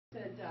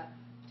Said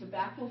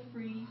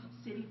tobacco-free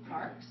city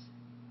parks,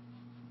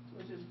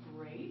 which is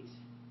great.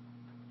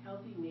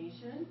 Healthy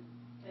nation.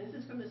 And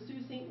this is from the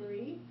Sault Ste.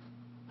 Marie,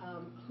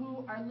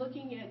 who are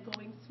looking at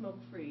going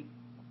smoke-free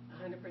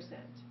 100%.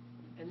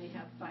 And they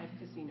have 5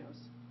 casinos.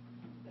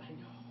 I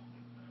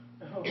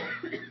know. Oh.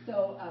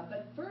 So,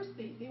 but first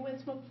they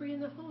went smoke-free in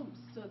the homes.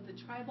 So the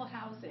tribal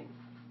housing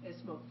is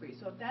smoke-free.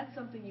 So if that's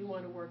something you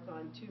want to work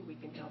on too, we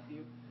can help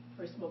you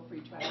for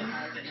smoke-free tribal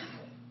housing.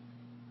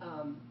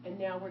 And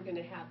now we're going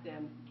to have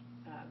them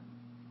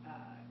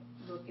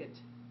look at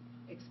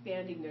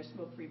expanding their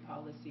smoke-free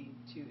policy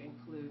to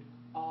include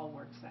all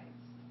work sites.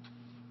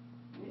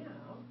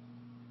 Now,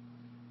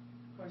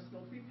 of course,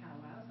 smoke-free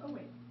powwows. Oh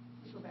wait,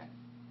 let's go back.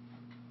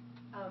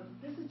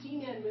 This is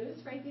Jean Ann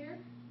Moose right here,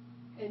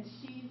 and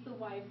she's the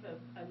wife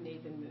of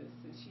Nathan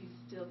Moose, and she's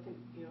still,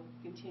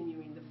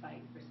 continuing the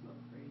fight for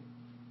smoke-free.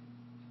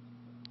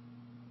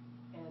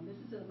 And this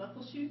is in the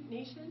Muckleshoot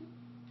Nation,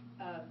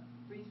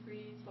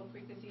 breathe-free,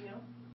 smoke-free casino.